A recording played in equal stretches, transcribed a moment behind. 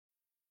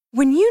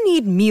When you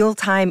need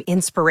mealtime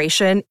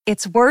inspiration,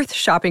 it's worth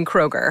shopping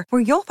Kroger,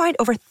 where you'll find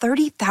over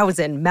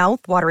 30,000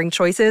 mouth-watering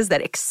choices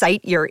that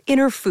excite your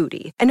inner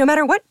foodie. And no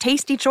matter what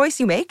tasty choice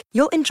you make,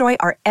 you'll enjoy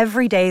our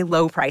everyday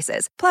low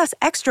prices, plus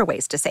extra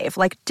ways to save,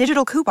 like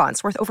digital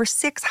coupons worth over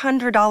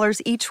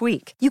 $600 each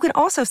week. You can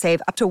also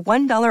save up to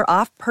 $1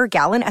 off per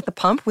gallon at the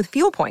pump with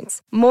fuel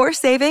points. More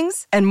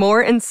savings and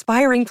more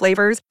inspiring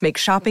flavors make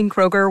shopping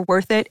Kroger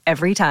worth it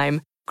every time.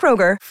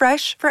 Kroger,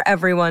 fresh for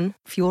everyone.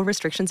 Fuel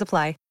restrictions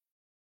apply.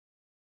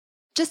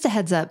 Just a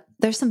heads up,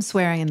 there's some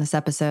swearing in this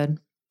episode.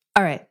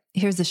 All right,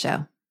 here's the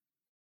show.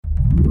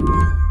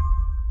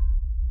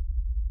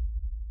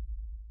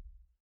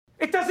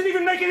 It doesn't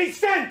even make any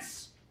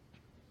sense!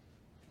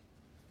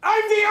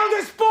 I'm the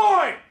eldest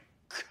boy!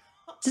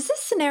 Does this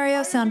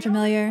scenario sound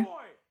familiar?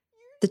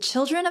 The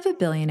children of a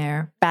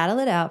billionaire battle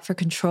it out for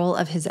control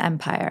of his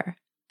empire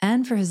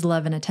and for his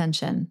love and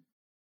attention.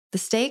 The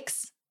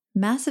stakes?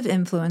 Massive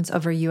influence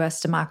over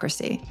U.S.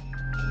 democracy.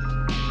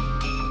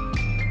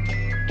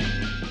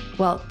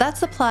 Well, that's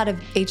the plot of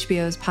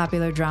HBO's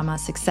popular drama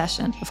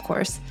Succession, of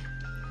course.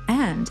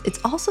 And it's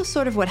also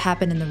sort of what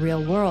happened in the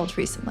real world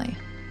recently.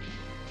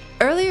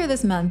 Earlier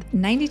this month,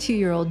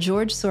 92-year-old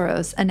George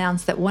Soros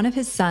announced that one of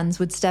his sons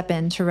would step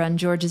in to run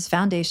George's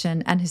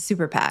foundation and his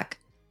super PAC.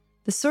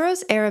 The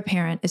Soros heir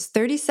apparent is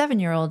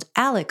 37-year-old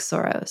Alex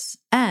Soros,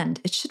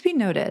 and it should be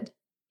noted,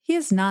 he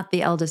is not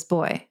the eldest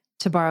boy,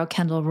 to borrow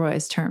Kendall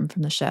Roy's term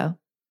from the show.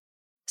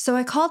 So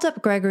I called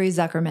up Gregory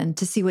Zuckerman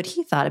to see what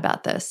he thought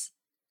about this.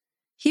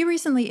 He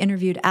recently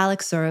interviewed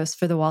Alex Soros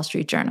for the Wall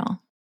Street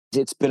Journal.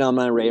 It's been on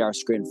my radar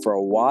screen for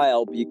a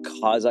while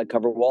because I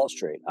cover Wall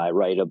Street. I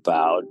write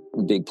about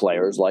big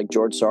players like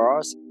George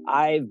Soros.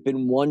 I've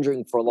been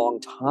wondering for a long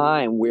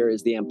time, where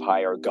is the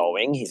empire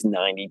going? He's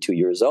 92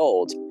 years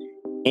old.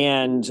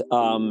 And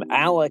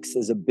Alex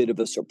is a bit of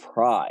a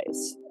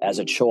surprise as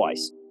a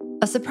choice.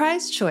 A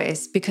surprise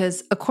choice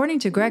because, according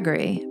to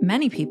Gregory,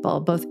 many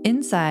people, both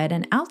inside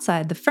and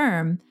outside the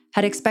firm,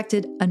 had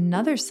expected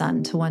another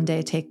son to one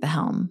day take the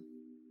helm.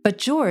 But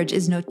George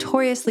is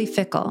notoriously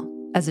fickle.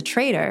 As a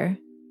trader,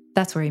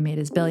 that's where he made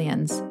his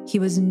billions. He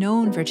was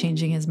known for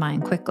changing his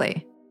mind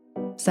quickly.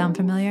 Sound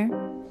familiar?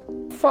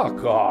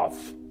 Fuck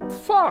off.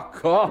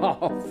 Fuck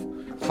off.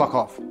 Fuck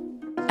off.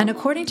 And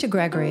according to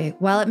Gregory,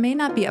 while it may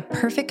not be a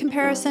perfect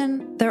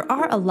comparison, there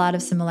are a lot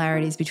of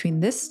similarities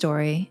between this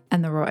story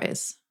and the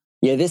Roys.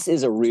 Yeah, this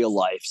is a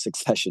real-life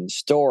succession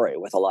story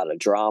with a lot of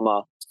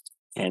drama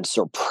and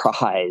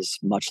surprise,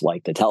 much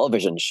like the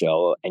television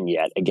show. And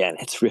yet, again,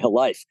 it's real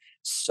life.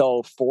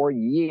 So for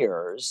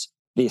years,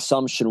 the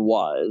assumption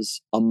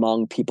was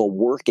among people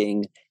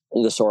working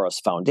in the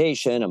Soros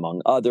Foundation,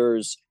 among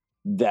others,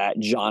 that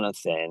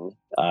Jonathan,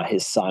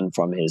 his son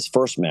from his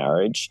first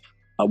marriage,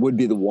 would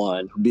be the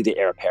one who'd be the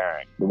heir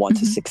apparent, the one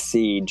to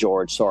succeed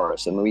George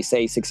Soros. And when we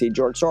say succeed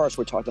George Soros,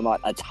 we're talking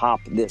about atop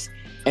this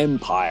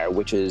empire,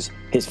 which is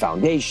his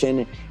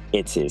foundation,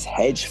 it's his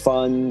hedge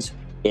funds,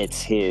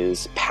 it's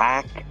his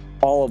PAC,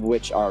 all of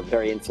which are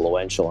very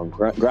influential and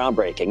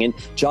groundbreaking. And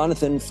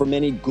Jonathan, for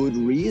many good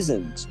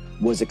reasons,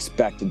 was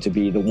expected to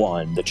be the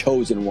one, the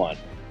chosen one.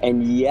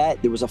 And yet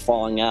there was a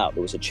falling out.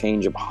 There was a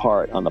change of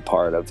heart on the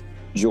part of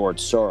George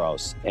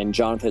Soros. And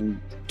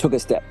Jonathan took a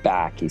step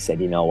back. He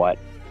said, you know what?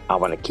 I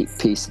want to keep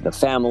peace in the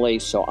family,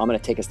 so I'm going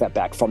to take a step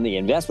back from the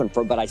investment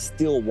firm, but I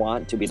still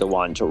want to be the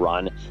one to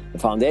run the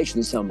foundation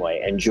in some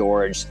way. And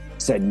George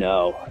said,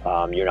 no,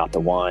 you're not the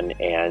one.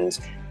 And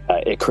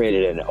it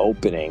created an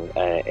opening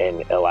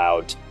and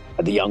allowed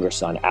the younger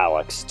son,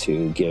 Alex,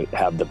 to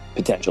have the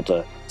potential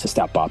to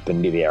step up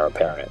and be the heir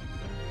apparent.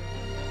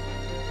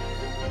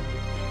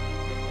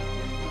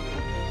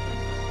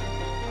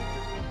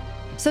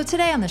 So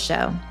today on the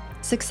show,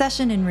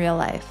 succession in real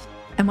life,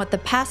 and what the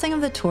passing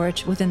of the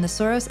torch within the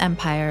Soros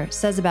empire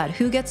says about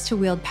who gets to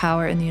wield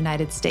power in the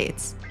United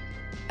States,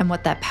 and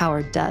what that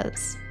power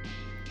does.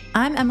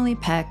 I'm Emily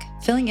Peck,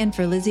 filling in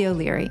for Lizzie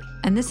O'Leary,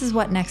 and this is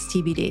What Next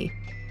TBD,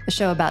 a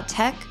show about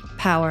tech,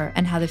 power,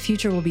 and how the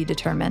future will be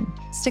determined.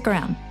 Stick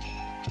around.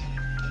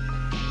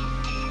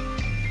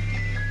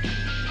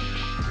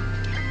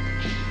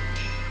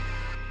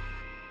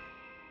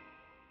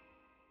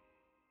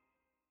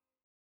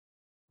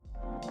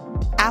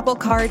 Apple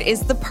Card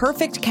is the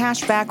perfect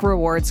cashback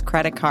rewards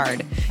credit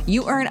card.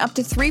 You earn up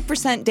to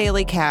 3%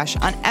 daily cash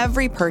on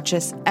every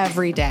purchase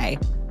every day.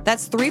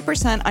 That's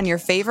 3% on your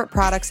favorite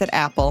products at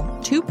Apple,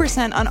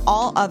 2% on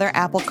all other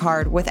Apple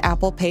Card with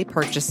Apple Pay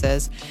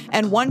purchases,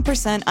 and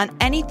 1% on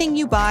anything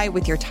you buy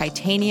with your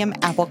titanium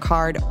Apple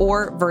Card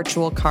or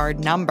virtual card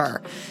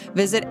number.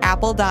 Visit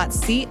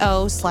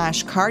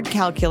apple.co/card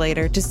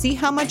calculator to see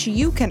how much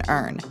you can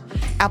earn.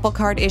 Apple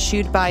Card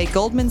issued by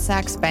Goldman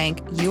Sachs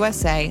Bank,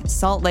 USA,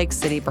 Salt Lake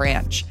City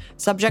branch.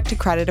 Subject to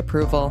credit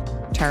approval.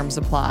 Terms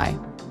apply.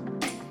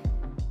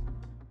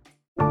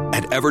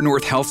 At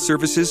Evernorth Health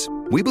Services,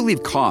 we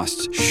believe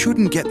costs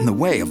shouldn't get in the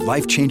way of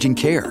life-changing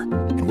care,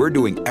 and we're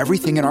doing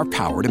everything in our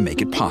power to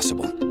make it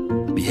possible.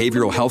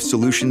 Behavioral health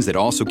solutions that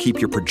also keep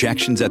your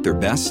projections at their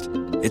best?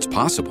 It's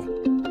possible.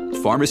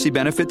 Pharmacy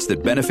benefits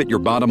that benefit your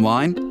bottom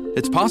line?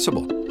 It's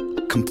possible.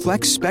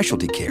 Complex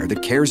specialty care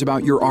that cares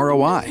about your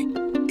ROI.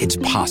 It's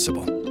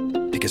possible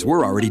because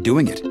we're already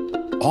doing it,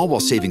 all while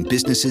saving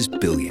businesses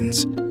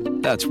billions.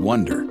 That's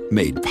Wonder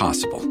made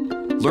possible.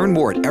 Learn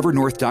more at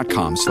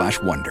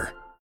evernorth.com/wonder.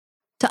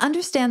 To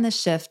understand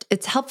this shift,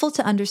 it's helpful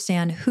to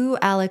understand who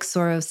Alex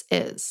Soros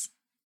is.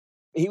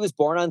 He was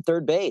born on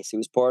third base. He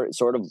was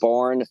sort of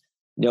born,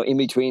 in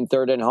between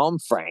third and home,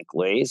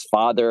 frankly. His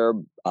father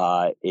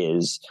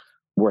is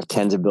worth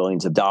tens of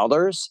billions of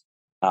dollars.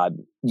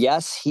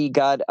 Yes, he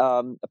got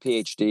a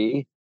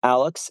PhD,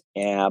 Alex,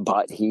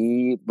 but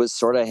he was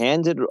sort of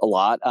handed a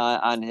lot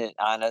on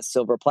a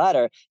silver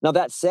platter. Now,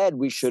 that said,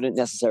 we shouldn't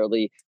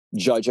necessarily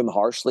judge him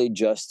harshly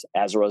just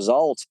as a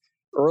result.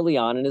 Early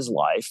on in his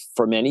life,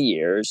 for many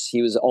years,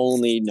 he was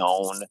only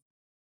known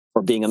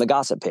for being on the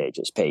gossip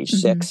pages. Page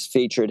 6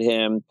 featured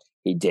him.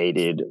 He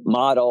dated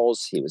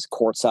models. He was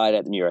courtside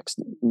at New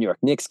York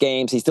Knicks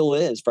games. He still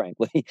is,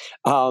 frankly.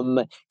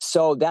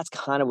 So that's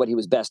kind of what he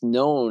was best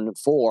known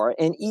for.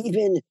 And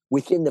even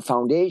within the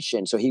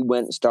foundation, so he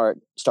went and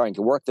starting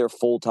to work there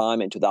full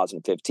time in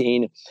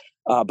 2015.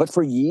 But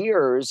for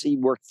years, he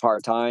worked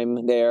part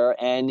time there,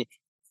 and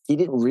he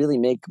didn't really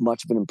make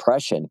much of an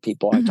impression.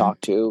 People I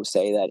talked to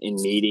say that in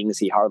meetings,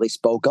 he hardly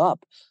spoke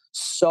up.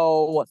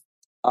 So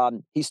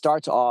he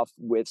starts off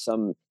with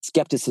some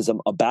skepticism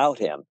about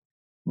him.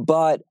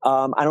 But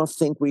I don't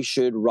think we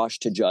should rush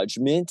to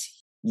judgment.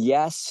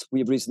 Yes, we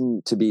have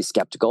reason to be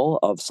skeptical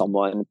of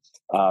someone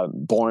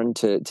born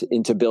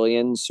into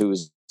billions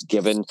who's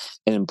given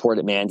an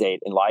important mandate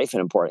in life,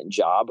 an important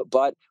job.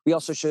 But we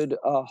also should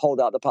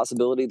hold out the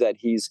possibility that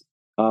he's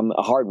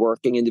a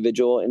hardworking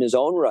individual in his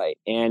own right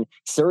and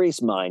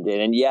serious-minded.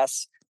 And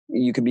yes,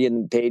 you could be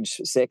in page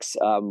 6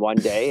 one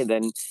day and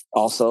then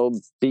also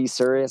be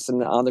serious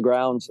and on the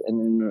ground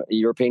in a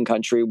European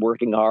country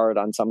working hard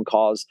on some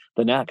cause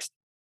the next.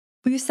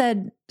 Well, you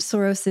said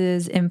Soros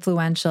is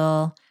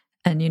influential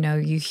and,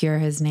 you hear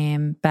his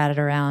name batted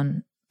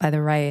around by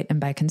the right and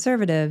by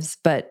conservatives,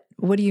 but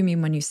what do you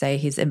mean when you say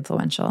he's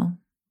influential?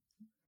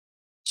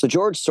 So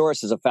George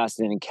Soros is a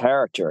fascinating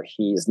character.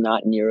 He's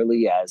not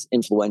nearly as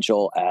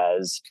influential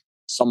as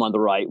some on the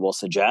right will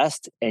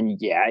suggest, and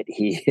yet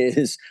he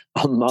is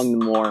among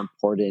the more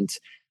important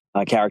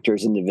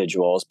characters,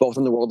 individuals, both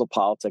in the world of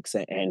politics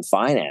and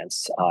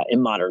finance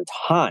in modern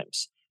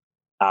times.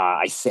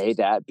 I say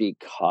that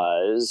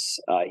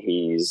because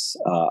he's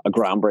a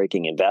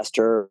groundbreaking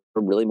investor,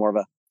 really more of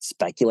a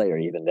speculator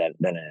even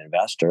than an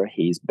investor.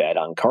 He's bet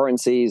on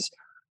currencies,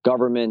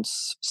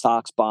 governments,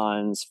 stocks,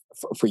 bonds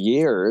for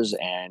years,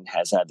 and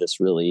has had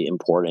this really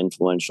important,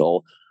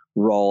 influential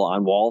role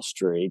on Wall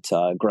Street.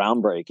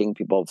 Groundbreaking.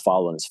 People have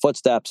followed in his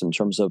footsteps in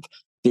terms of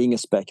being a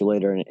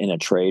speculator and a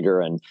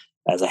trader. And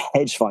as a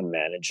hedge fund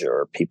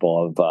manager,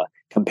 people have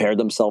compared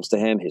themselves to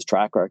him. His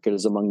track record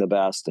is among the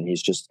best, and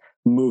he's just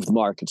moved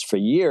markets for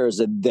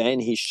years. And then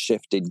he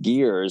shifted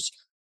gears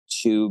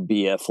to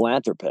be a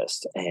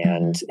philanthropist,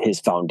 and his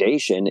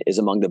foundation is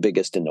among the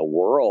biggest in the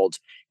world.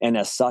 And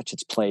as such,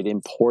 it's played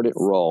important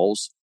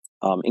roles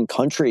in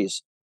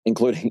countries,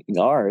 including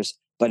ours,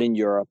 but in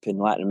Europe and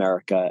Latin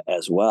America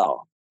as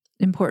well.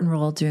 Important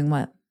role doing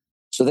what?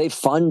 So they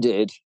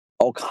funded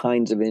all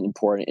kinds of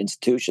important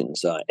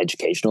institutions,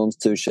 educational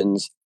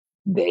institutions.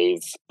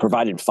 They've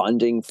provided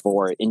funding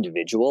for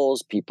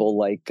individuals, people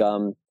like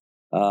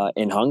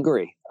in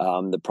Hungary,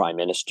 the prime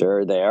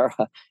minister there,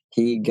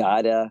 he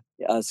got a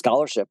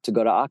scholarship to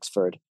go to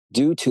Oxford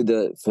due to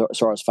the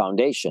Soros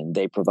Foundation.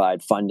 They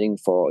provide funding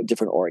for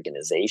different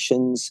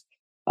organizations,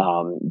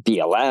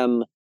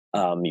 BLM,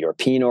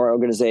 European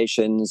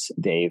organizations.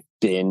 They've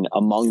been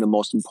among the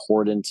most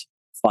important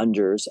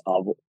funders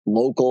of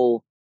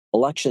local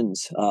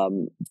elections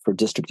for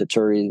district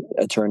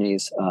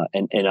attorneys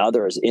and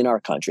others in our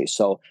country.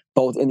 So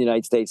both in the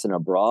United States and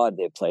abroad,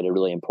 they've played a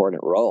really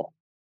important role.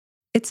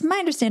 It's my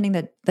understanding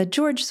that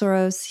George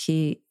Soros,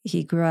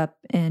 he grew up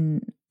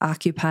in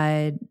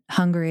occupied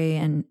Hungary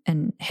and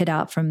hid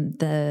out from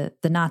the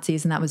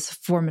Nazis, and that was a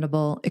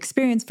formidable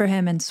experience for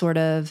him. And sort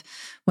of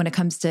when it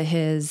comes to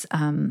his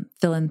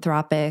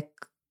philanthropic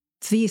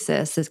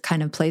thesis, it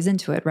kind of plays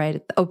into it,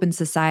 right? Open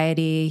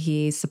society,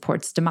 he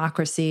supports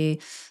democracy.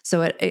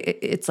 So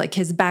it's like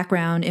his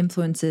background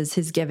influences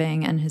his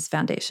giving and his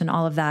foundation,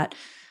 all of that.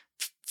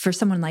 For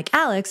someone like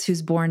Alex,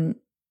 who's born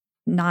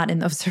not in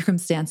those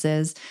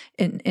circumstances,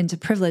 into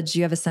privilege, do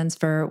you have a sense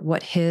for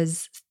what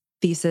his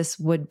thesis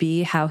would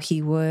be, how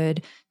he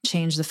would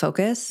change the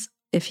focus,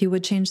 if he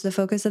would change the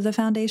focus of the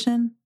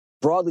foundation?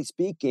 Broadly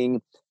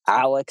speaking,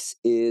 Alex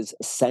is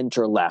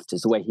center-left,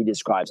 is the way he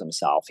describes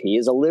himself. He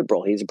is a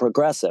liberal. He's a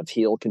progressive.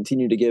 He'll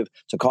continue to give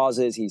to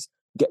causes. He's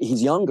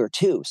younger,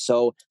 too.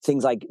 So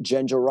things like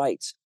gender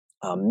rights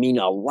mean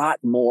a lot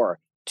more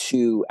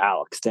to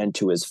Alex than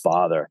to his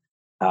father.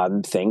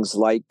 Things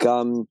like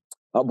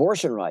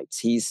abortion rights.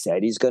 He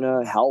said he's going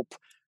to help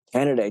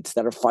candidates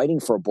that are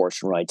fighting for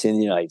abortion rights in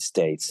the United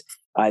States.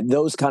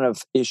 Those kind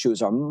of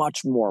issues are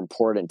much more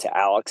important to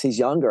Alex. He's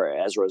younger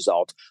as a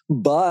result,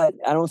 but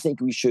I don't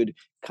think we should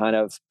kind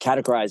of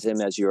categorize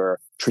him as your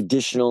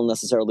traditional,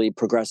 necessarily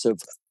progressive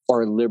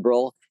or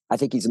liberal. I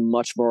think he's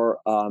much more,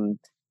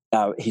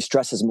 he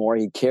stresses more,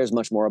 he cares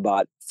much more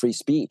about free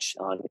speech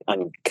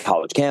on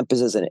college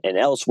campuses and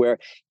elsewhere.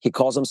 He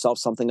calls himself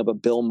something of a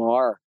Bill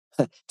Maher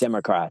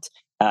Democrat.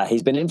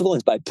 He's been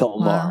influenced by Bill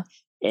Maher.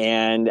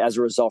 And as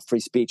a result, free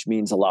speech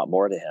means a lot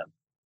more to him.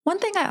 One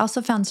thing I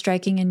also found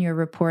striking in your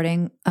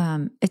reporting,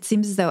 it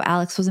seems as though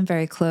Alex wasn't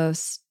very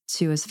close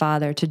to his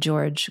father, to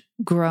George,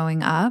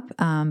 growing up,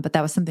 but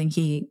that was something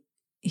he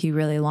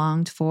really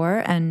longed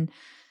for. And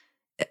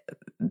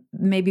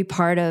maybe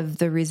part of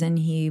the reason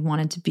he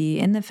wanted to be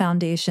in the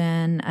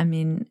foundation, I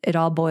mean, it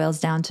all boils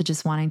down to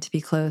just wanting to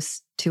be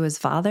close to his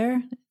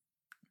father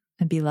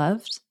and be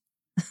loved.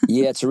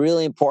 Yeah, it's a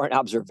really important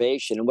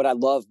observation. And what I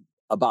love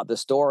about the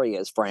story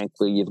is,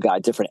 frankly, you've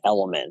got different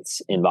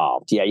elements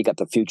involved. Yeah, you got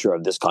the future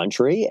of this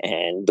country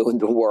and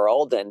the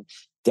world and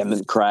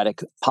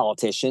Democratic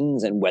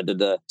politicians, and whether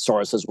the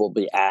Soroses will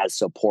be as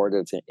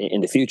supportive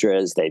in the future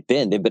as they've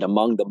been. They've been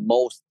among the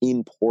most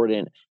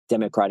important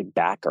Democratic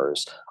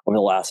backers over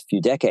the last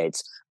few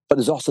decades. But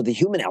there's also the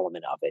human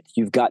element of it.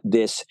 You've got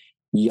this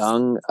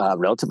young,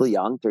 relatively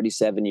young,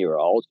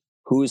 37-year-old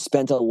who has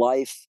spent a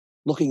life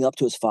looking up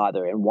to his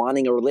father and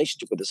wanting a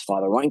relationship with his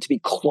father, wanting to be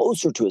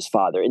closer to his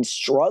father and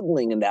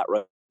struggling in that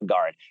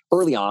regard.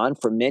 Early on,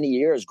 for many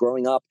years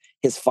growing up,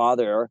 his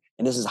father,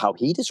 and this is how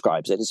he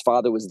describes it, his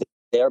father was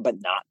there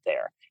but not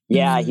there.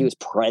 Yeah, he was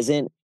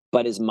present,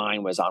 but his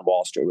mind was on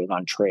Wall Street, was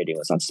on trading,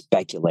 was on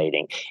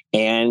speculating.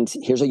 And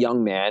here's a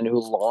young man who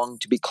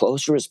longed to be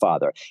closer to his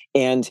father.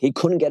 And he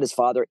couldn't get his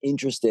father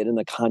interested in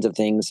the kinds of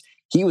things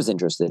he was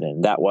interested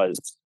in. That was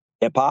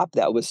hip hop,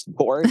 that was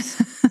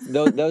sports,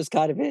 those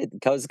kind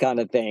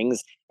of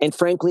things. And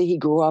frankly,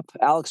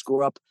 Alex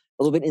grew up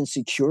a little bit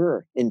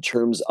insecure in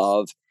terms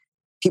of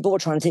people were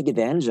trying to take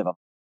advantage of him.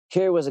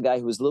 Here was a guy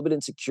who was a little bit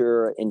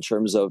insecure in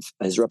terms of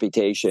his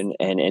reputation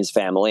and his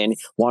family, and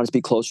wanted to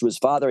be close to his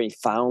father. And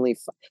he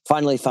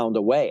finally found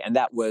a way, and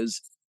that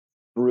was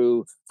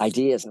through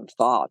ideas and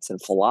thoughts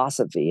and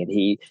philosophy. And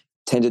he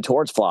tended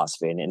towards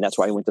philosophy, and that's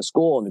why he went to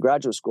school and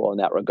graduate school in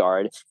that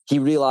regard. He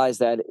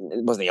realized that it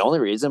wasn't the only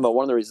reason, but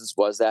one of the reasons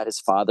was that his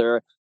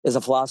father is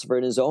a philosopher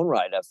in his own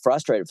right, a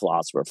frustrated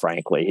philosopher,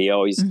 frankly. He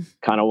always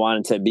kind of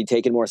wanted to be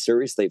taken more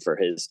seriously for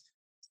his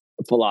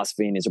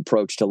philosophy and his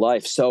approach to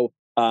life. So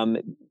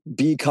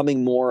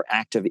becoming more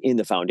active in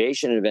the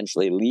foundation and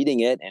eventually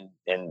leading it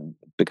and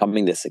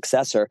becoming the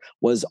successor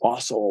was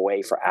also a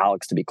way for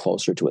Alex to be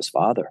closer to his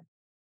father.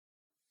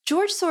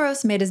 George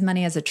Soros made his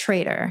money as a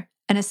trader,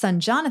 and his son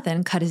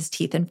Jonathan cut his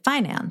teeth in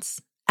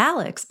finance.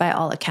 Alex, by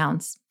all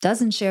accounts,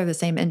 doesn't share the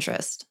same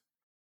interest.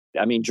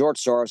 I mean,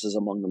 George Soros is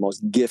among the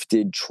most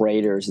gifted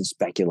traders and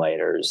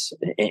speculators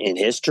in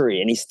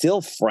history, and he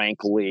still,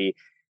 frankly,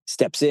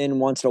 steps in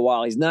once in a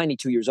while. He's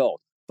 92 years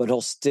old, but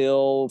he'll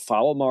still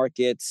follow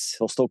markets.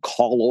 He'll still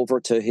call over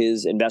to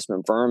his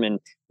investment firm and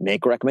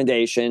make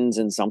recommendations,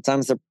 and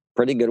sometimes they're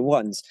pretty good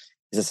ones.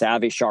 He's a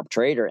savvy, sharp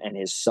trader, and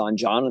his son,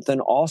 Jonathan,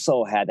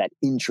 also had that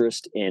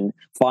interest in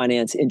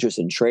finance, interest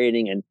in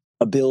trading, and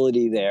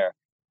ability there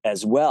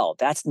as well.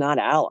 That's not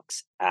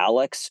Alex.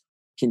 Alex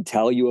can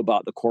tell you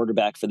about the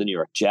quarterback for the New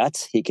York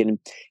Jets. He can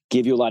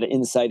give you a lot of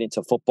insight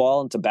into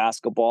football, into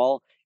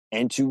basketball,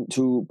 and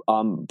to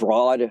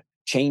broad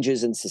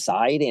changes in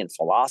society and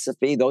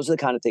philosophy. Those are the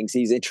kind of things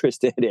he's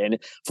interested in: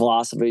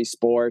 philosophy,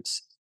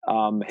 sports,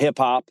 hip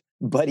hop.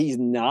 But he's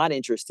not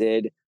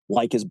interested,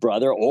 like his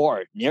brother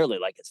or nearly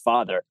like his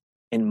father,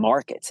 in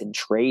markets and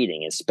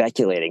trading and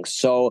speculating.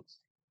 So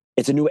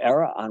it's a new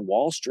era on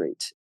Wall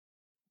Street.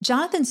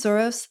 Jonathan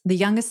Soros, the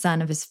youngest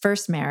son of his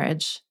first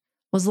marriage,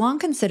 was long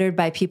considered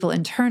by people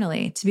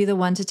internally to be the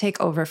one to take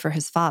over for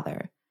his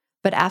father.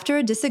 But after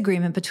a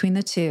disagreement between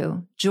the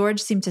two,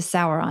 George seemed to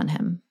sour on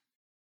him.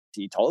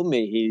 He told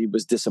me he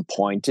was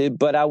disappointed,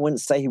 but I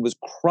wouldn't say he was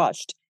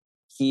crushed.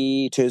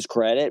 He, to his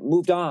credit,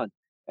 moved on,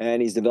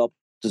 and he's developed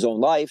his own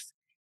life.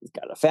 He's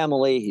got a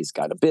family, he's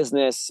got a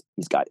business,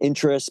 he's got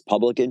interests,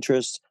 public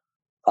interests.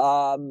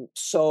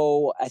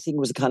 So I think it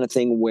was the kind of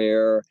thing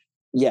where,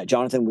 yeah,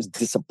 Jonathan was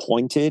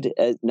disappointed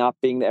at not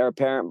being the heir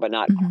apparent, but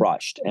not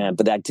crushed.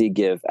 But that did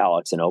give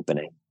Alex an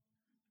opening.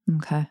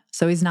 Okay.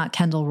 So he's not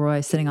Kendall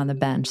Roy sitting on the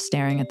bench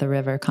staring at the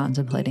river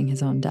contemplating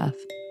his own death.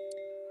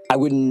 I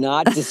would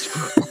not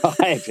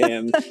describe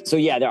him. So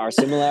yeah, there are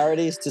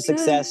similarities to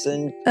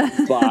Succession,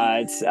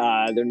 but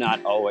they're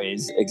not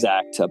always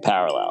exact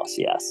parallels,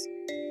 yes.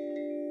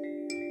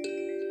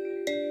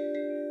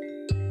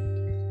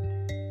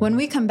 When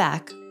we come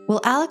back,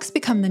 will Alex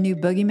become the new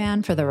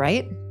boogeyman for the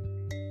right?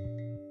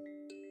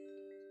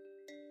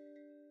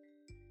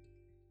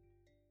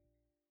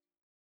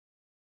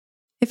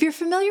 If you're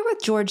familiar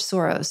with George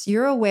Soros,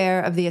 you're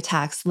aware of the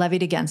attacks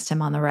levied against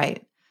him on the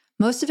right.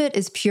 Most of it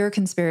is pure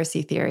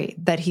conspiracy theory,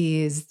 that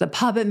he's the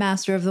puppet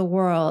master of the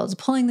world,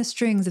 pulling the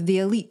strings of the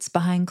elites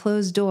behind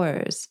closed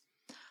doors.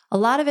 A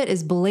lot of it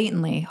is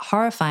blatantly,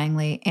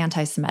 horrifyingly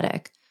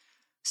anti-Semitic.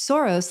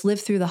 Soros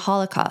lived through the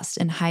Holocaust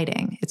in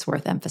hiding, it's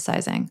worth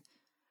emphasizing.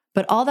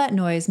 But all that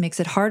noise makes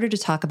it harder to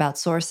talk about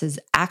Soros's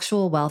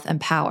actual wealth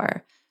and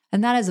power,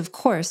 and that is, of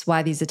course,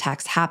 why these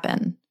attacks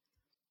happen.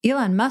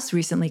 Elon Musk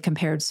recently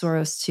compared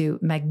Soros to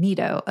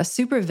Magneto, a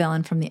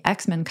supervillain from the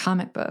X-Men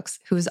comic books,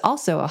 who is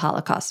also a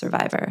Holocaust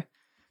survivor.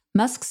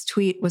 Musk's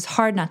tweet was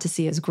hard not to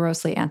see as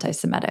grossly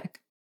anti-Semitic.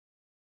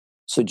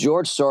 So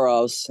George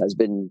Soros has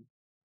been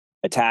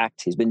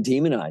attacked. He's been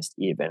demonized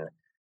even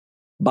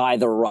by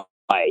the right.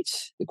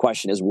 The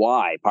question is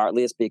why?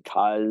 Partly it's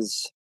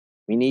because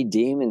we need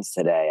demons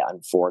today,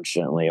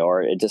 unfortunately,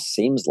 or it just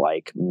seems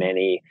like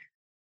many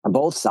on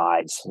both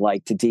sides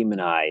like to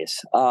demonize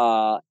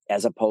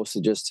as opposed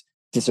to just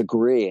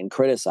disagree and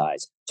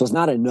criticize. So it's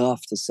not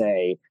enough to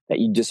say that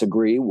you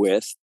disagree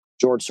with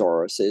George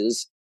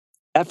Soros's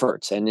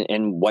efforts and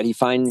what he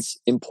finds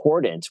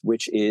important,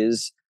 which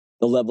is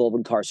the level of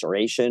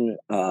incarceration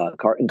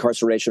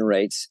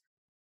rates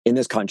in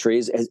this country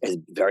is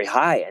very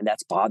high. And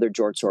that's bothered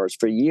George Soros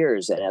for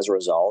years. And as a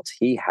result,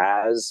 he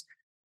has,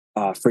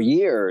 for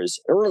years,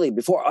 early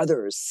before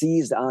others,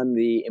 seized on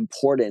the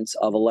importance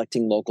of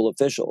electing local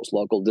officials,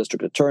 local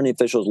district attorney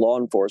officials, law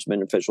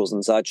enforcement officials,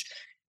 and such.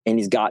 And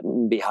he's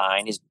gotten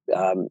behind his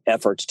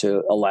efforts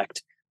to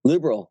elect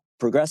liberal,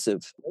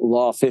 progressive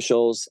law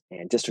officials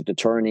and district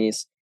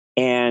attorneys.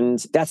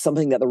 And that's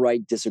something that the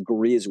right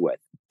disagrees with.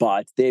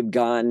 But they've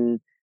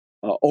gone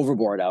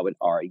overboard, I would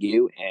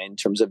argue, in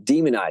terms of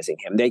demonizing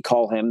him. They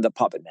call him the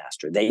puppet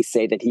master. They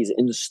say that he's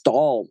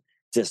installed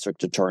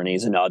district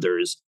attorneys and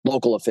others,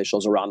 local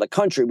officials around the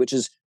country, which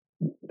is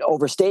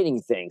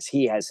overstating things.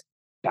 He has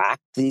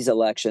backed these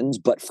elections,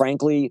 but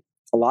frankly,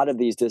 a lot of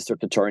these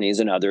district attorneys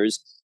and others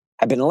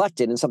have been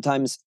elected and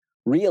sometimes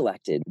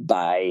reelected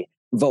by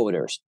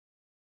voters.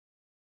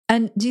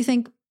 And do you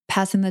think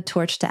passing the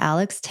torch to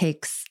Alex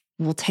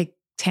will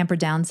tamper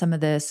down some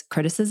of this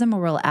criticism,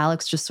 or will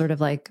Alex just sort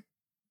of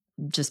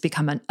just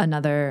become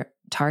another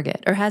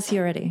target, or has he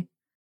already?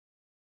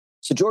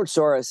 So George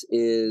Soros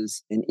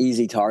is an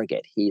easy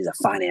target. He's a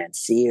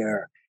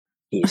financier.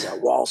 He's a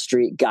Wall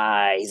Street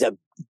guy. He's a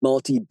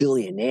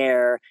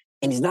multi-billionaire.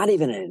 And he's not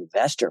even an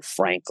investor,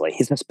 frankly.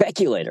 He's a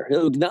speculator.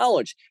 He'll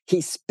acknowledge he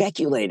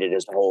speculated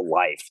his whole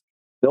life.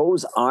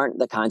 Those aren't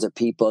the kinds of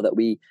people that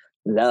we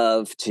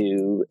love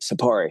to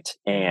support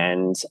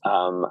and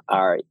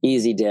are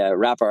easy to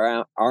wrap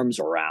our arms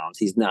around.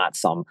 He's not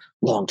some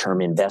long-term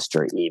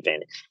investor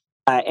even.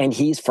 And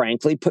he's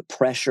frankly put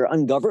pressure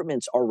on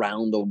governments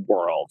around the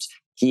world.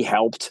 He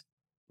helped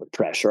put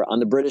pressure on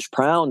the British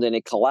pound and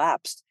it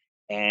collapsed.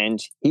 And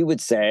he would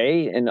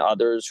say, and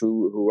others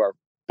who are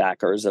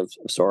backers of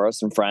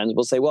Soros and friends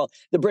will say, well,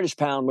 the British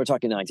pound, we're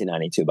talking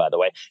 1992, by the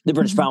way, the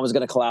British pound was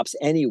going to collapse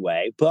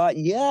anyway. But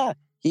yeah,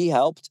 he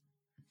helped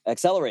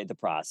accelerate the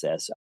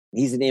process.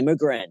 He's an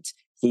immigrant.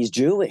 He's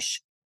Jewish.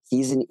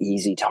 He's an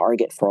easy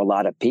target for a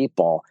lot of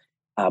people.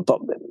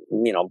 But,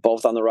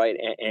 both on the right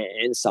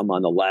and some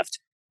on the left.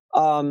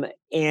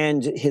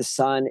 And his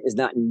son is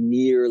not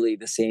nearly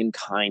the same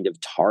kind of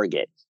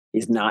target.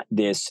 He's not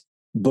this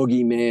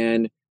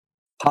boogeyman,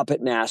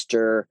 puppet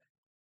master,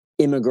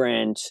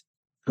 immigrant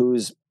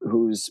who's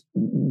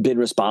been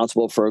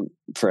responsible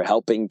for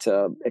helping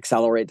to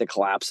accelerate the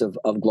collapse of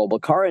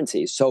global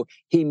currencies. So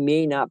he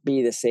may not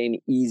be the same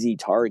easy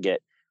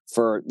target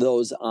for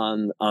those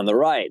on the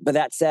right. But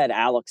that said,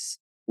 Alex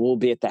will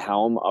be at the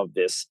helm of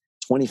this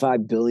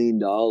 $25 billion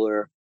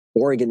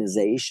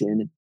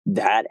organization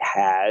that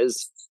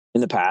has in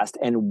the past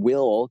and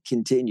will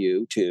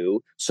continue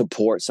to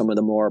support some of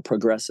the more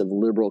progressive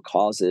liberal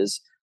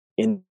causes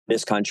in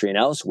this country and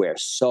elsewhere.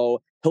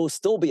 So he'll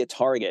still be a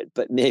target,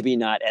 but maybe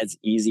not as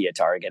easy a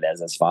target as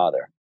his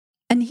father.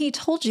 And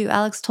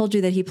Alex told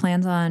you that he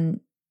plans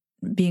on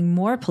being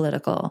more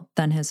political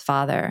than his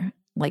father.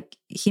 Like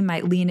he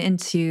might lean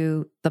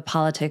into the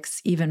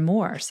politics even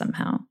more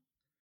somehow.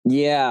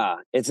 Yeah,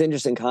 it's an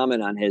interesting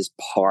comment on his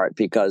part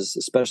because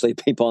especially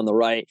people on the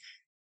right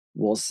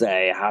will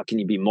say, how can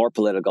you be more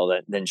political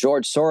than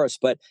George Soros?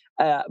 But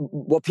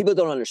what people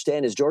don't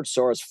understand is George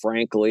Soros,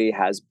 frankly,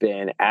 has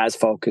been as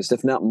focused,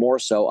 if not more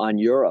so, on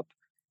Europe,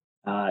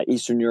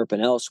 Eastern Europe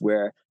and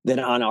elsewhere than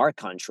on our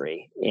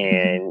country.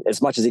 And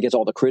as much as he gets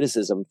all the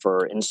criticism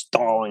for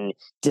installing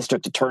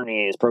district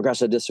attorneys,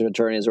 progressive district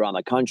attorneys around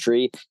the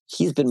country,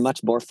 he's been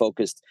much more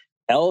focused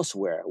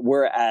elsewhere.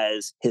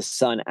 Whereas his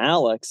son,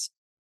 Alex,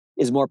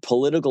 is more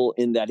political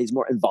in that he's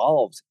more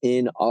involved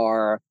in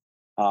our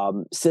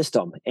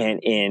system and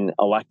in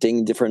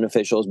electing different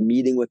officials,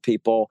 meeting with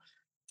people,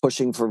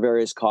 pushing for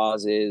various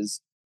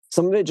causes.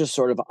 Some of it just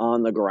sort of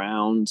on the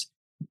ground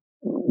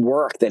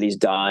work that he's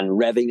done,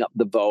 revving up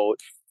the vote,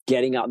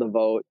 getting out the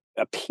vote,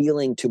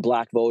 appealing to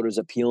Black voters,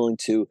 appealing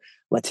to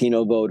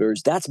Latino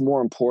voters. That's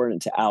more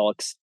important to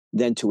Alex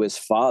than to his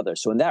father.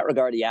 So in that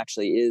regard, he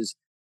actually is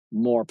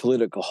more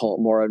political,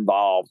 more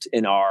involved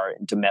in our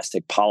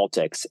domestic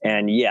politics.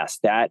 And yes,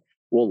 that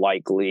will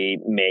likely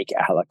make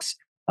Alex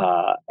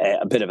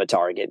a bit of a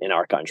target in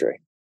our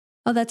country.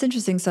 Oh, that's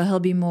interesting. So he'll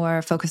be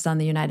more focused on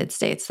the United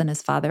States than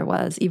his father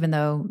was, even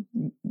though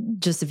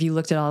just if you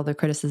looked at all the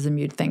criticism,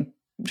 you'd think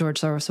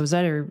George Soros was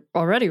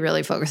already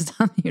really focused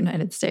on the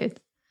United States.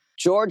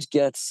 George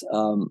gets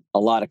a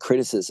lot of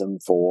criticism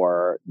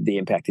for the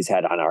impact he's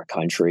had on our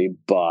country,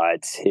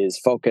 but his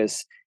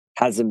focus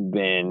hasn't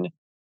been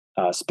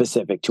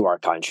specific to our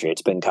country.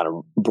 It's been kind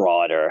of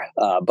broader.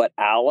 But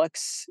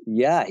Alex,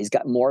 yeah, he's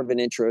got more of an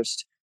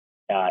interest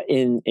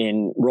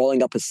in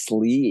rolling up his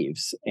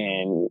sleeves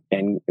and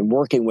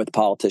working with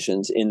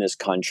politicians in this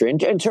country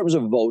in terms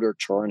of voter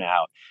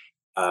turnout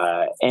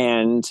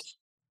and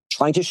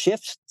trying to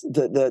shift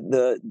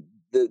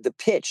the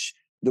pitch,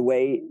 the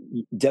way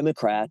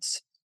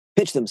Democrats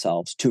pitch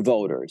themselves to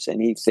voters.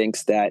 And he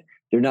thinks that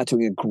they're not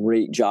doing a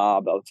great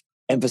job of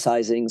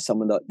emphasizing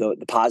some of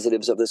the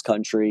positives of this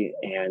country.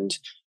 And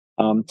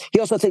he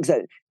also thinks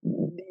that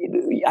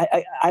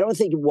I don't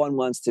think one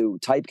wants to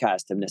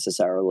typecast him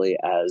necessarily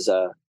as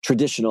a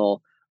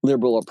traditional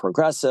liberal or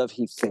progressive.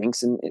 He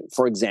thinks,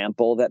 for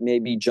example, that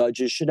maybe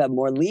judges should have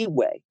more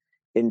leeway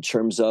in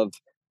terms of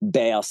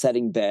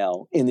setting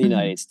bail in the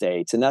United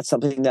States. And that's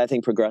something that I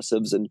think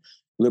progressives and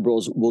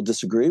liberals will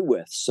disagree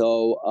with.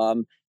 So,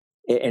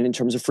 and in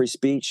terms of free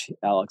speech,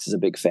 Alex is a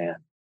big fan.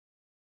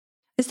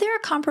 Is there a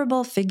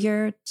comparable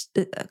figure,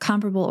 a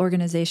comparable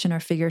organization or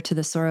figure to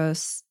the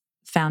Soros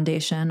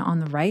Foundation on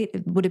the right?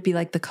 Would it be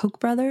like the Koch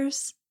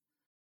brothers?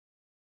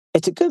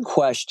 It's a good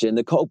question.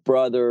 The Koch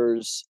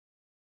brothers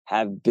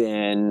have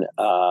played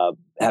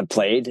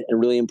a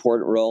really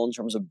important role in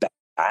terms of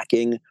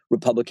backing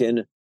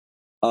Republican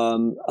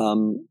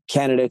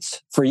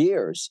candidates for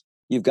years.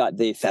 You've got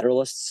the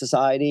Federalist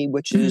Society,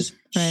 which is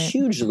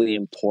hugely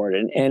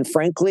important. And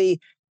frankly,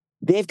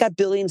 they've got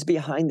billions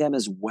behind them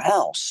as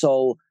well.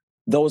 So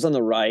those on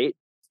the right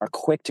are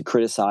quick to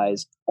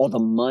criticize all the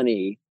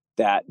money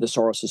that the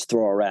Soroses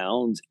throw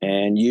around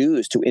and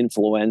use to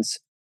influence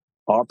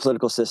our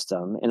political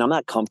system. And I'm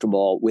not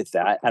comfortable with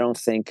that. I don't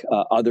think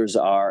others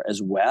are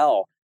as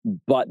well.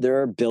 But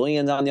there are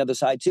billions on the other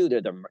side, too.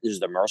 There's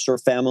the Mercer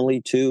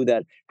family, too,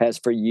 that has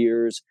for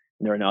years.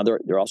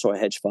 They're also a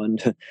hedge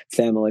fund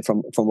family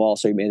from Wall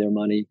Street, made their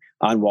money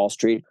on Wall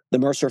Street. The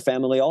Mercer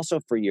family also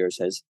for years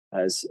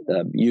has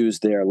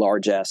used their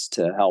largesse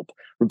to help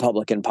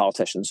Republican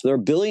politicians. So there are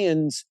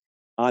billions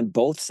on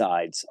both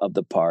sides of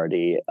the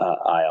party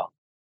aisle.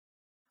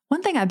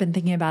 One thing I've been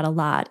thinking about a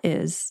lot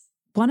is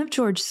one of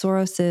George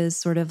Soros's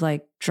sort of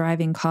like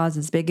driving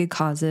causes, big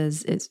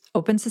causes, is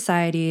open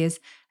societies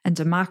and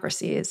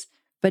democracies.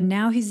 But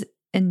now he's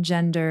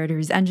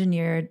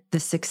engineered the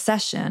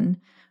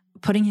succession,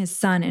 putting his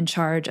son in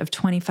charge of a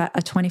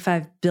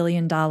 $25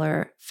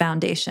 billion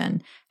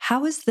foundation.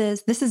 How is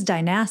this? This is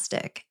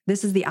dynastic.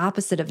 This is the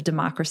opposite of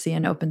democracy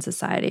and open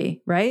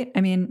society, right?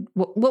 I mean,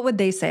 what would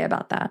they say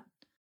about that?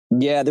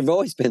 Yeah, there have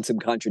always been some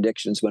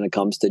contradictions when it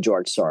comes to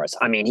George Soros.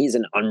 I mean, he's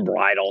an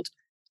unbridled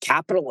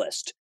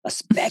capitalist, a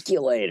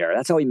speculator.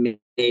 That's how he made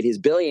his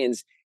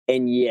billions.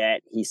 And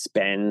yet he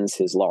spends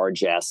his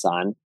largesse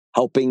on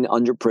helping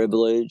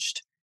underprivileged.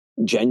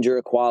 Gender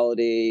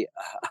equality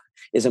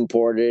is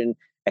important,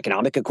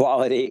 economic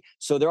equality.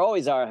 So there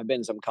always have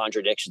been some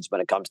contradictions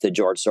when it comes to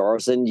George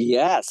Soros. And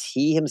yes,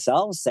 he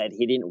himself said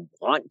he didn't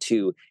want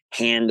to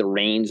hand the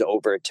reins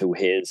over to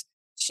his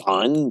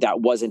son. That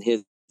wasn't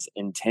his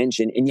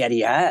intention, and yet he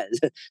has.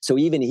 So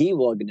even he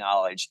will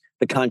acknowledge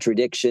the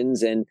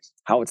contradictions and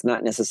how it's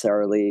not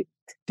necessarily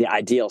the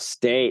ideal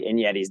state, and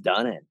yet he's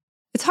done it.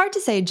 It's hard to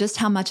say just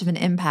how much of an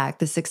impact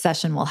the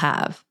succession will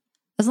have.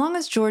 As long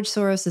as George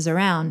Soros is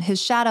around,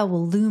 his shadow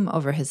will loom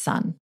over his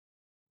son.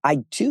 I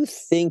do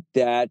think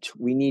that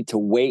we need to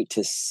wait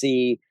to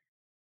see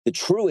the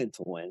true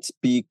influence,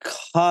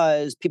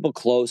 because people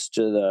close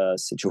to the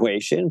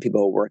situation,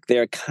 people who work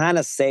there, kind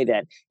of say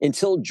that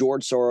until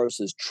George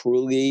Soros is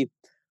truly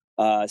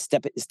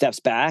steps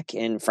back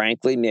and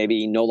frankly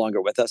maybe no longer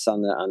with us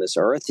on this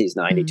earth, he's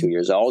 92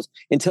 years old,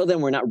 until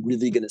then we're not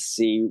really going to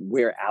see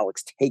where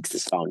Alex takes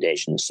this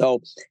foundation.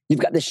 So you've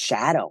got the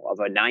shadow of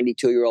a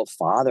 92-year-old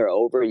father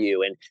over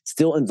you and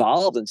still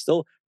involved and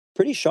still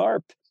pretty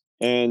sharp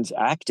and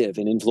active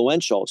and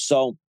influential.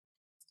 So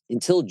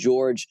until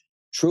George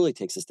truly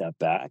takes a step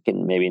back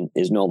and maybe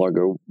is no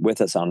longer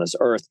with us on this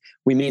earth,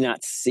 we may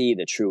not see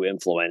the true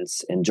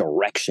influence and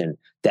direction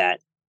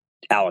that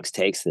Alex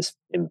takes this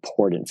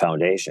important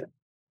foundation.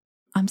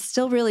 I'm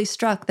still really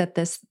struck that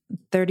this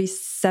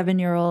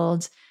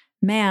 37-year-old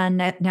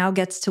man now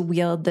gets to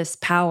wield this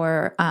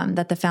power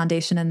that the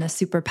foundation and the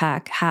super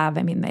PAC have.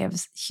 I mean, they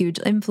have huge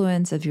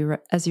influence, as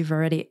you've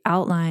already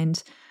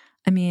outlined.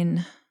 I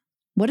mean,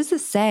 what does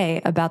this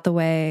say about the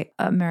way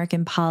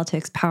American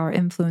politics, power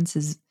influence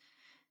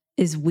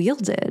is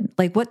wielded?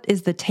 Like, what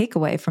is the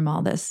takeaway from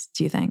all this,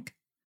 do you think?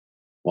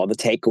 Well, the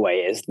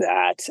takeaway is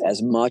that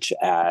as much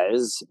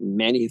as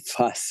many of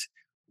us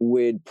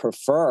would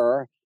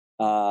prefer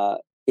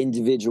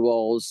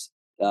individuals,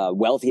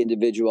 wealthy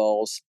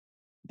individuals,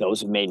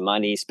 those who've made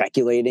money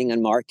speculating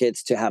on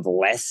markets, to have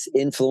less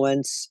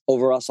influence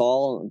over us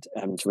all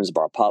in terms of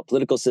our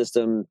political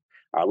system,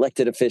 our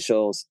elected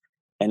officials,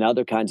 and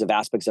other kinds of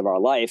aspects of our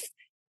life,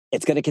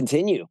 it's going to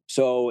continue.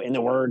 So in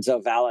the words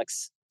of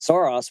Alex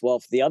Soros, well,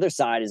 if the other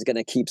side is going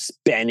to keep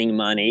spending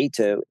money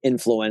to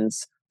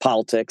influence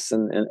politics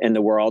and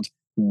the world,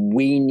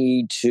 we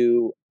need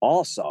to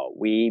also,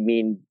 we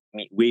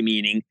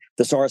meaning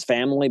the Soros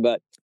family,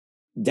 but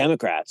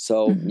Democrats.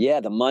 So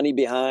the money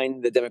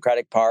behind the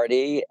Democratic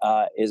Party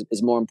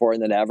is more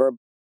important than ever.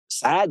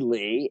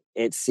 Sadly,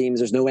 it seems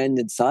there's no end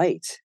in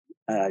sight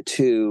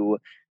to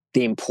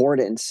the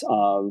importance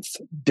of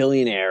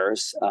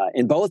billionaires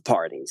in both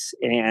parties.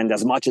 And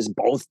as much as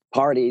both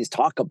parties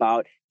talk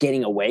about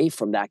getting away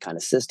from that kind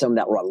of system,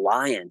 that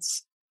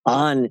reliance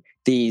on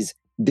these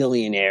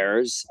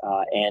billionaires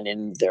and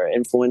in their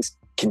influence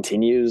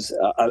continues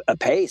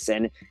apace.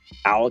 And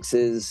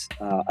Alex's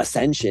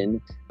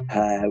ascension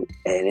and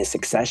his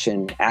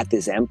succession at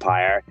this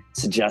empire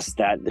suggests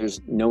that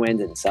there's no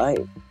end in sight.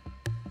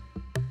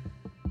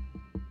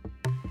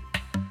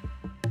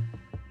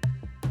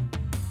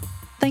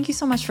 Thank you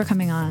so much for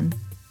coming on.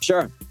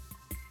 Sure.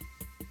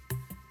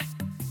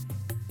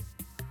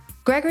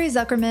 Gregory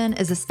Zuckerman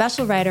is a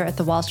special writer at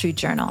the Wall Street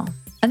Journal.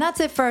 And that's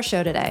it for our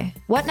show today.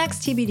 What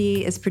Next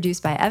TBD is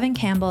produced by Evan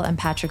Campbell and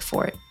Patrick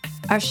Fort.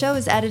 Our show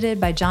is edited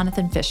by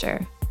Jonathan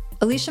Fisher.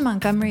 Alicia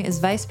Montgomery is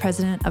Vice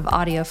President of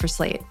Audio for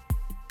Slate.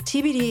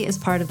 TBD is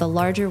part of the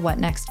larger What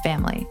Next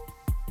family.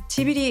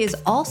 TBD is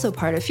also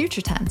part of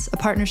Future Tense, a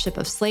partnership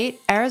of Slate,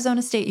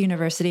 Arizona State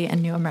University,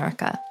 and New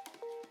America.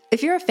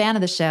 If you're a fan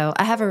of the show,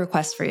 I have a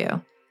request for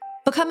you.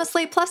 Become a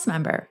Slate Plus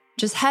member.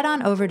 Just head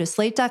on over to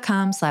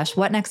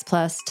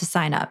slate.com/whatnextplus to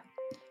sign up.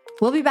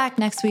 We'll be back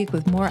next week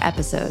with more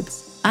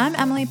episodes. I'm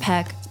Emily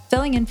Peck,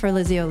 filling in for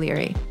Lizzie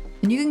O'Leary,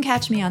 and you can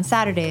catch me on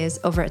Saturdays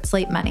over at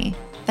Slate Money.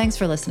 Thanks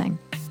for listening.